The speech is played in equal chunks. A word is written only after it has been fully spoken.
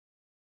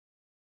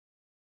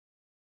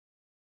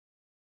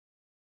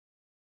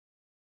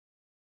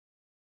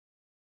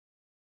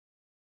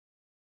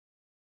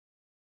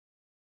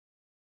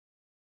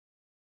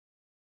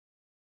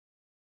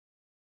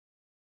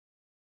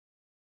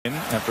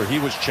After he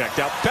was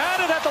checked out,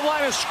 batted at the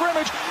line of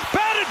scrimmage,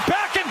 batted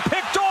back and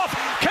picked off.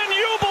 Can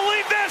you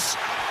believe this?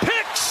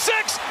 Pick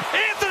six,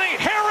 Anthony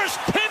Harris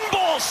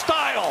pinball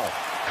style.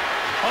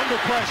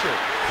 Under pressure,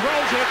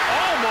 throws it,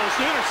 almost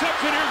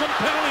interception. Here's a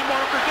penalty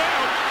marker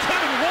down.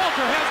 Kevin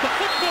Walker has the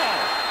football.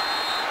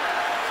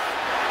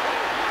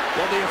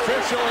 Well, the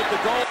official at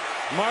the goal.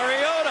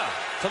 Mariota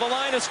to the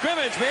line of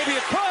scrimmage, maybe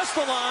across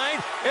the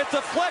line. It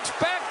deflects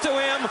back to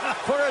him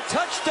for a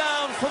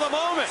touchdown for the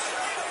moment.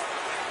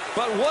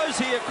 But was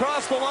he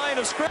across the line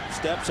of scrimmage?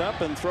 Steps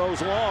up and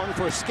throws long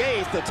for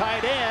Scaife, the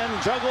tight end,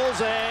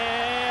 juggles,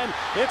 and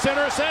it's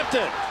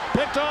intercepted.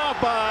 Picked off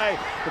by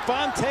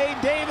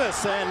Devontae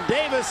Davis, and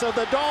Davis of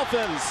the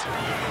Dolphins.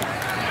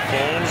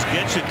 Foles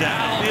gets it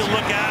down. He'll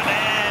look out,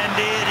 and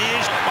it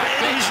is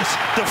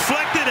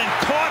deflected and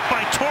caught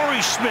by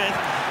Torrey Smith.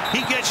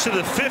 He gets to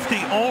the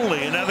 50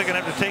 only, and now they're going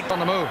to have to take On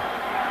the move.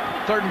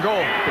 3rd and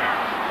goal.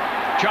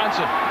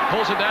 Johnson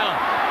pulls it down.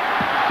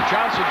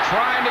 Johnson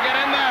trying to get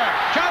in there.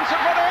 Johnson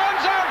for the end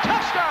zone.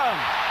 Touchdown.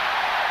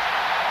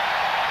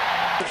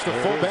 It's the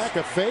fullback,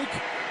 a fake.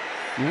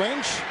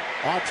 Lynch.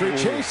 Autry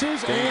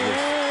chases,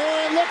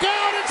 and look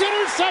out, it's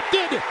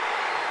intercepted.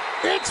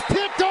 It's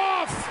picked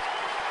off.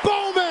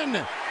 Bowman.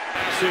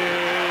 This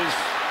is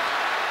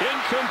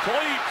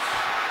incomplete.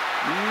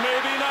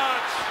 Maybe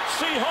not.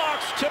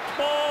 Seahawks tipped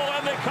ball,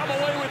 and they come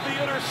away with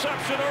the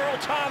interception. Earl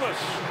Thomas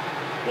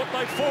with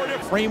like 4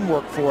 different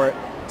Framework for it,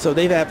 so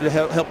they have to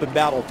help him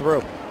battle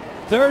through.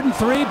 3rd and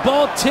 3,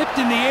 ball tipped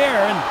in the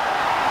air, and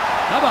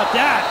how about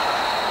that?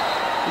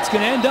 It's going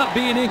to end up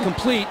being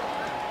incomplete.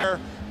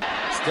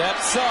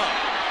 Steps up,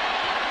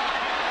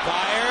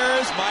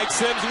 fires, Mike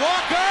Sims,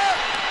 Walker,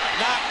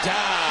 knocked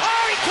down.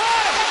 Oh, he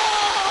caught it!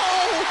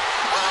 Oh,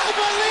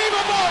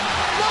 unbelievable!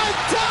 Mike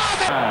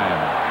Thomas!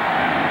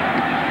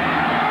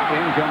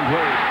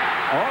 Incomplete.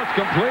 Oh, it's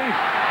complete.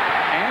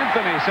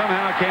 Anthony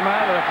somehow came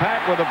out of the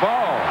pack with the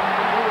ball.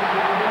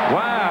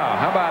 Wow,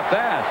 how about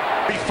that?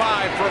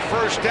 35 for a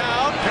first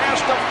down,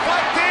 pass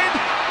deflected,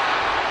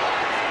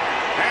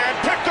 and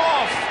picked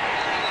off.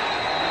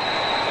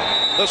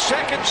 The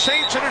second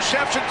Saints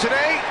interception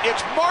today.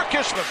 It's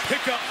Marcus. The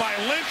pickup by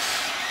Lynch.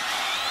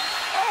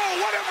 Oh,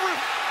 whatever.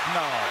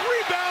 No.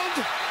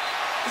 Rebound.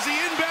 Is he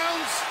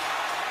inbounds?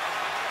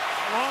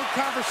 Long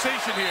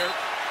conversation here.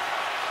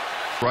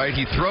 Right,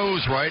 he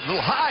throws right, a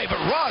little high, but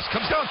Ross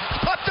comes down,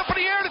 popped up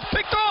in the air, and it's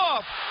picked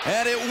off.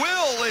 And it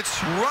will.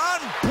 It's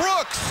Ron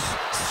Brooks.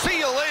 See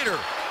you later.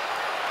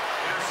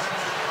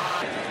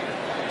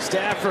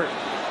 Stafford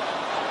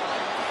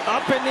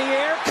up in the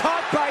air,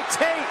 caught by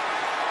Tate.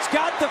 He's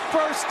got the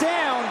first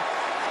down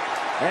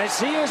as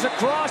he is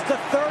across the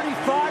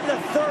 35 to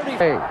 30.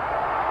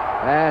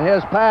 And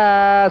his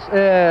pass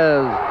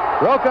is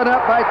broken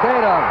up by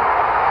Tatum.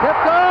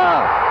 Tipped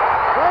off.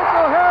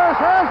 Franco Harris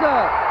has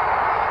it.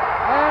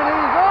 And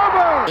he's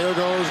over. There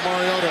goes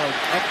Mariota,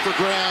 up for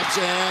grabs,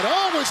 and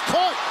it's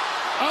caught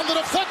on the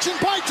deflection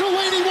by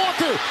Delanie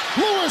Walker.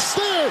 Lewis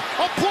there,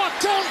 a block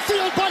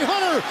downfield by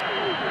Hunter.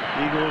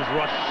 Eagles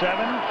rush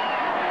 7,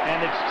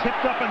 and it's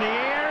tipped up in the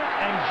air,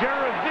 and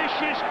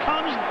Jaravicius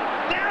comes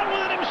down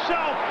with it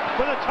himself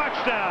for the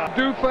touchdown.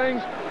 Do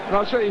things, and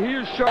I'll say he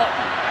is sharp.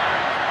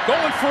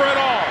 Going for it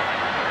all.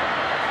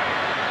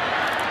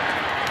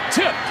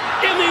 Tipped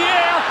in the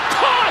air,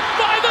 caught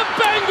by the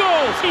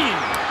Bengals.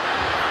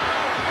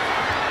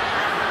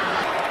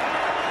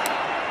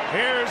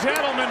 Here's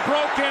Edelman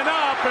broken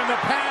up, and the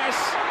pass.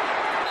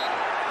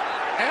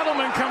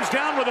 Edelman comes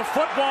down with a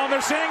football, and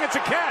they're saying it's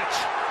a catch.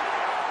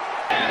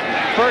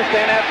 First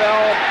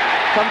NFL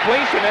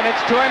completion, and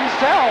it's to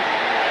himself.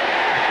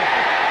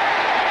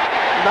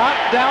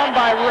 Knocked down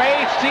by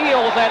Ray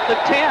Seals at the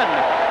 10.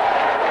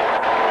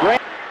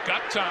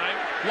 Got time,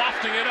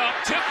 lofting it up,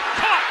 tip,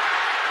 caught.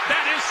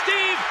 That is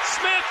Steve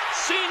Smith,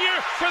 Sr.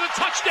 for the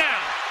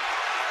touchdown.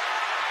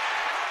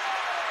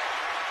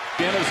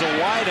 Again, as a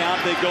wideout,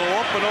 they go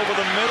up and over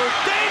the middle.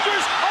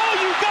 Dangerous! Oh,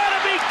 you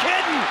gotta be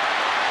kidding!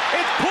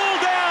 It's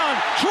pulled down.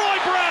 Troy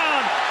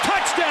Brown,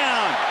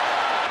 touchdown.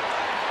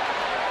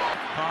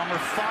 Palmer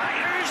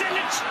fires, and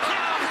it's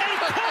tipped and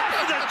caught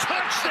for the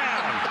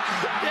touchdown.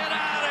 Get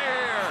out of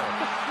here.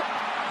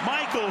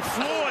 Michael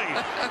Floyd.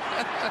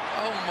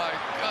 Oh, my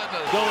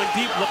goodness. Going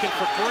deep, looking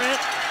for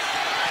Grant.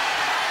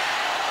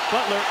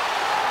 Butler,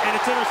 and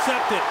it's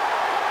intercepted.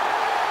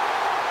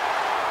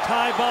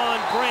 Tyvon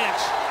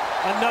Branch,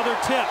 another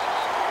tip.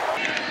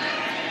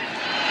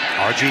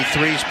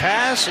 RG3's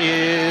pass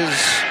is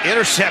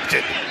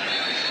intercepted.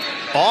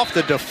 Off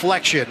the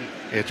deflection,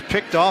 it's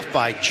picked off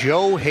by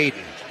Joe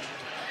Hayden.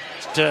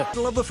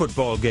 Middle of the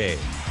football game.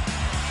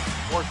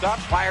 Forced up,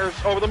 fires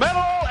over the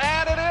middle,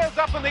 and it is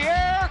up in the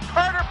air.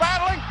 Carter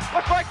battling,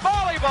 looks like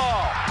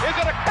volleyball. Is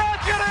it a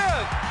catch? It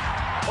is.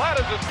 That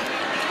is a...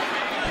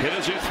 Hit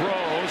as he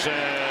throws,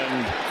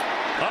 and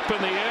up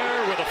in the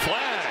air with a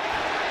flag.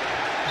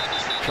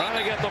 Trying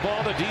to get the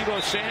ball to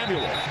Deebo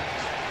Samuel.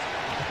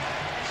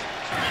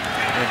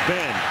 And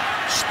Ben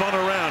spun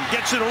around,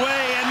 gets it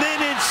away, and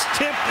then it's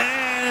tipped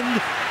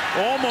and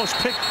almost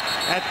picked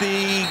at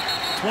the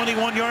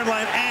 21-yard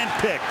line and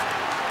picked.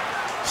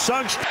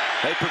 Suggs.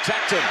 They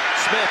protect him.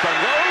 Smith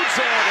unloads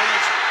it, and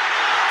it's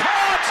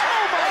caught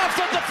off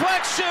the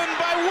deflection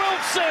by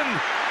Wilson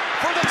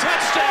for the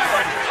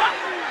touchdown.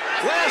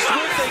 Last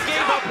week they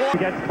gave up one.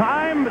 Gets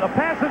time, the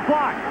pass is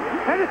blocked,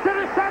 and it's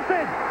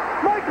intercepted.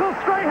 Michael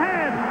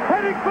Strahan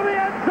heading for the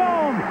end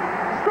zone.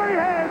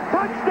 Strahan,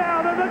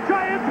 touchdown, and the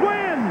Giants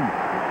win.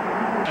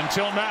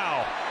 Until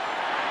now.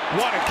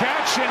 What a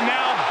catch, and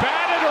now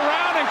batted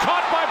around and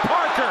caught by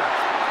Parker.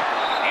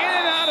 In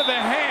and out of the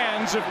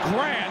hands of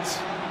Grant.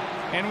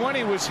 And when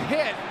he was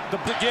hit,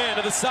 Again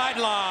to the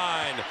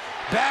sideline.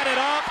 Batted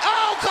up.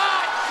 Oh,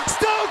 God!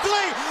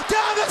 Stokely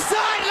down the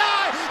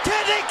sideline.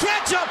 Can they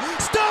catch him?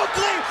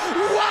 Stokely!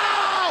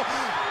 Wow!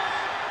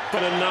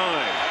 But a 9.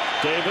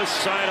 Davis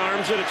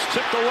sidearms it. It's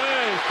tipped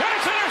away. And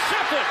it's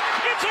intercepted.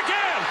 It's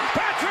again.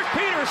 Patrick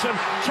Peterson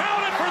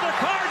counted for the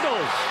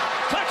Cardinals.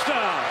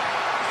 Touchdown.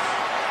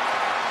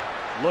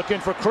 Looking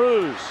for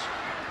Cruz.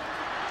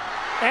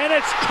 And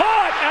it's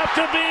caught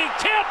after being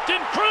tipped,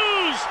 and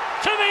Cruz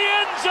to the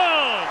end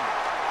zone.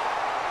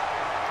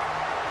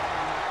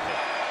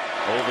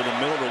 over the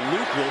middle to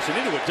Luke Wilson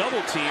into a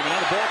double team, and now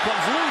the ball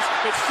comes loose.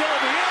 It's still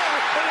in the air,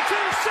 and it's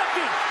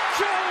intercepted.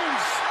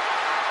 Jones!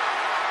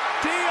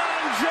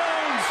 Deion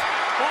Jones!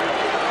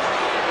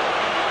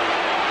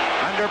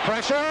 Under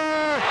pressure.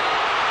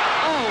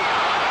 Oh,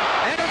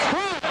 and it's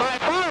caught by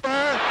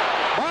Barber.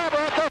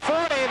 Barber at the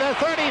 40, the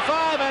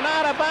 35, and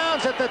out of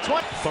bounds at the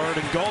 20. Third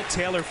and goal.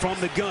 Taylor from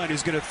the gun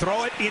is going to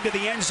throw it into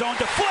the end zone.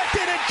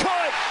 Deflected and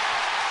caught.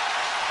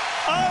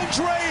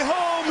 Andre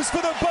Holmes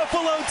for the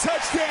Buffalo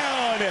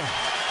touchdown.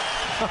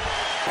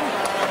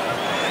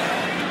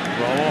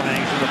 Romo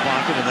hangs in the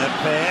pocket, and that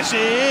pass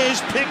is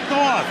picked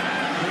off.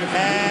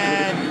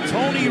 And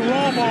Tony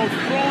Romo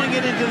throwing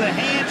it into the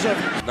hands of...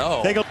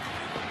 No.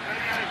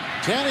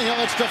 Tannehill,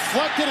 it's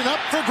deflected and up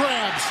for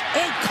grabs.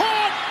 And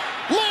caught!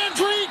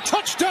 Landry,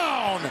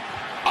 touchdown!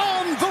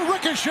 On the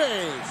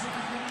ricochet.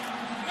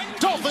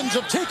 Dolphins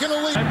have taken a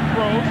lead.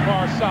 Throws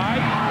far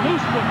side.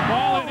 Loose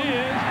football. It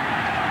is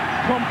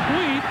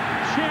complete.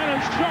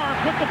 Shannon Sharp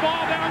put the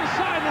ball down the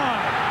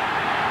sideline.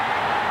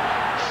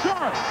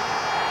 Sharp.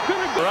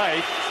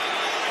 Right.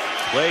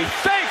 They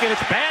fake, and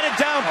it's batted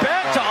down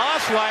back to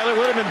Osweiler.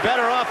 Would have been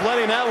better off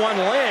letting that one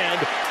land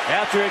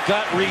after it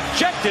got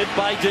rejected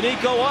by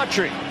Danico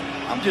Autry.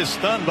 I'm just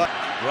stunned by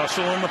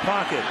Russell in the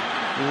pocket.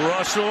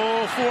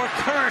 Russell for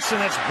Curse,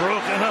 and it's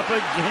broken up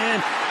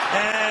again.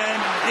 And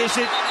is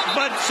it?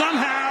 But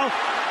somehow,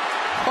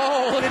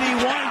 did he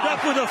wind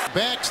up with a...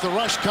 Backs, the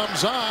rush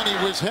comes on.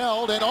 He was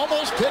held and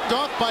almost picked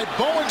off by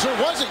Bowens, or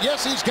was it?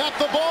 Yes, he's got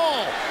the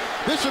ball.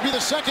 This would be the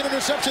second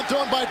interception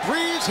thrown by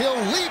Breeze. He'll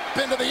leap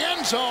into the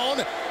end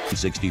zone.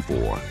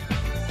 64.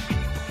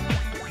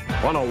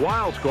 On a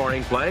wild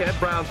scoring play, Ed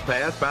Brown's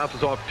pass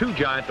bounces off two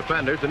Giant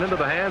defenders and into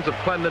the hands of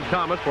Clendon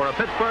Thomas for a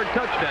Pittsburgh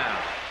touchdown.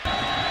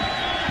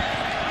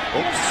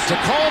 To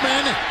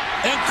Coleman,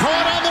 and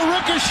caught on the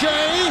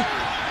ricochet.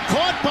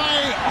 Caught by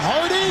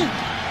Hardy.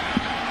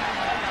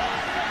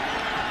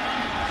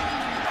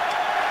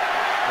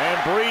 And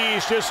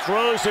Breeze just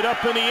throws it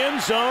up in the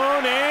end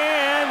zone,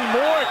 and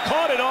Moore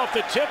caught it off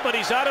the tip, but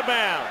he's out of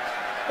bounds.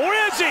 Or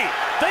is he?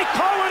 They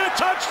call it a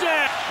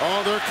touchdown.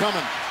 Oh, they're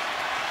coming.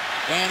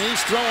 And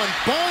he's throwing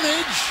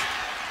Barnage.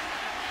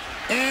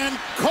 And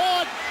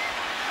caught.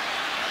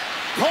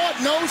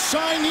 Caught, no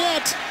sign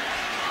yet.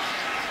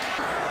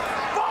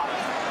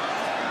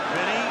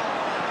 Ready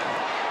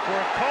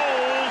for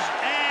Coles,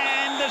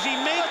 and does he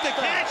make the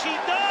catch? He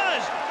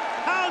does.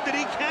 How did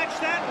he catch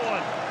that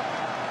one?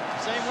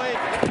 Same way.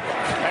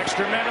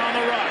 extra men on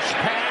the rush.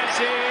 Pass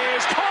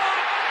is caught.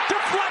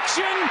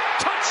 Deflection.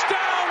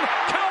 Touchdown.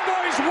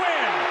 Cowboys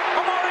win.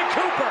 Amari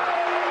Cooper.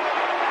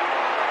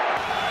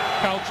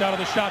 Couch out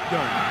of the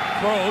shotgun.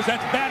 Throws.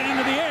 That's batted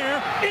into the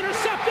air.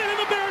 Intercepted, and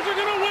the Bears are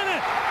going to win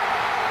it.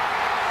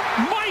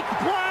 Mike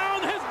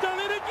Brown has done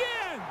it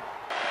again.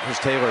 Here's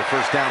Taylor,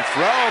 first down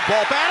throw.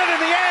 Ball batted in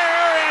the air,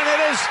 and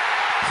it is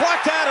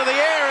plucked out of the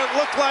air. It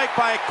looked like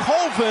by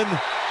Colvin.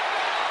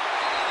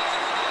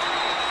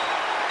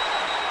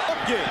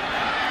 Throw.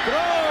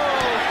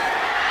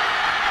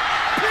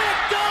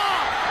 Picked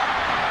off.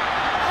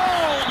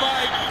 Oh,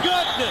 my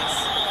goodness.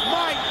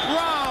 Mike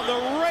Brown, the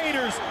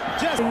Raiders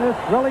just... This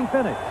thrilling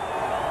finish.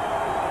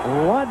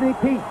 Rodney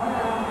Peete.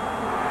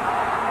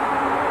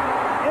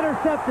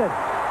 Intercepted.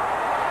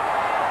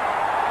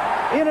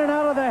 In and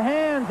out of the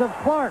hands of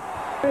Clark.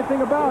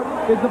 Anything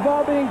about is the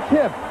ball being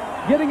tipped.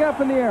 Getting up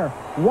in the air.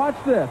 Watch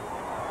this.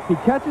 He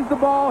catches the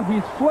ball.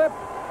 He's flipped.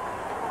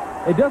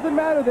 It doesn't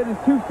matter that his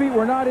 2 feet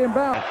were not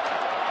inbound.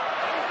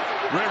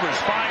 Rivers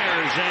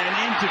fires and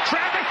into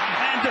traffic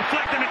and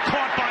deflected and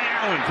caught by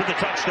Allen for the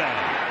touchdown.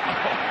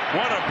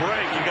 What a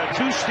break. You got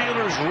two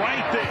Steelers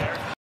right there.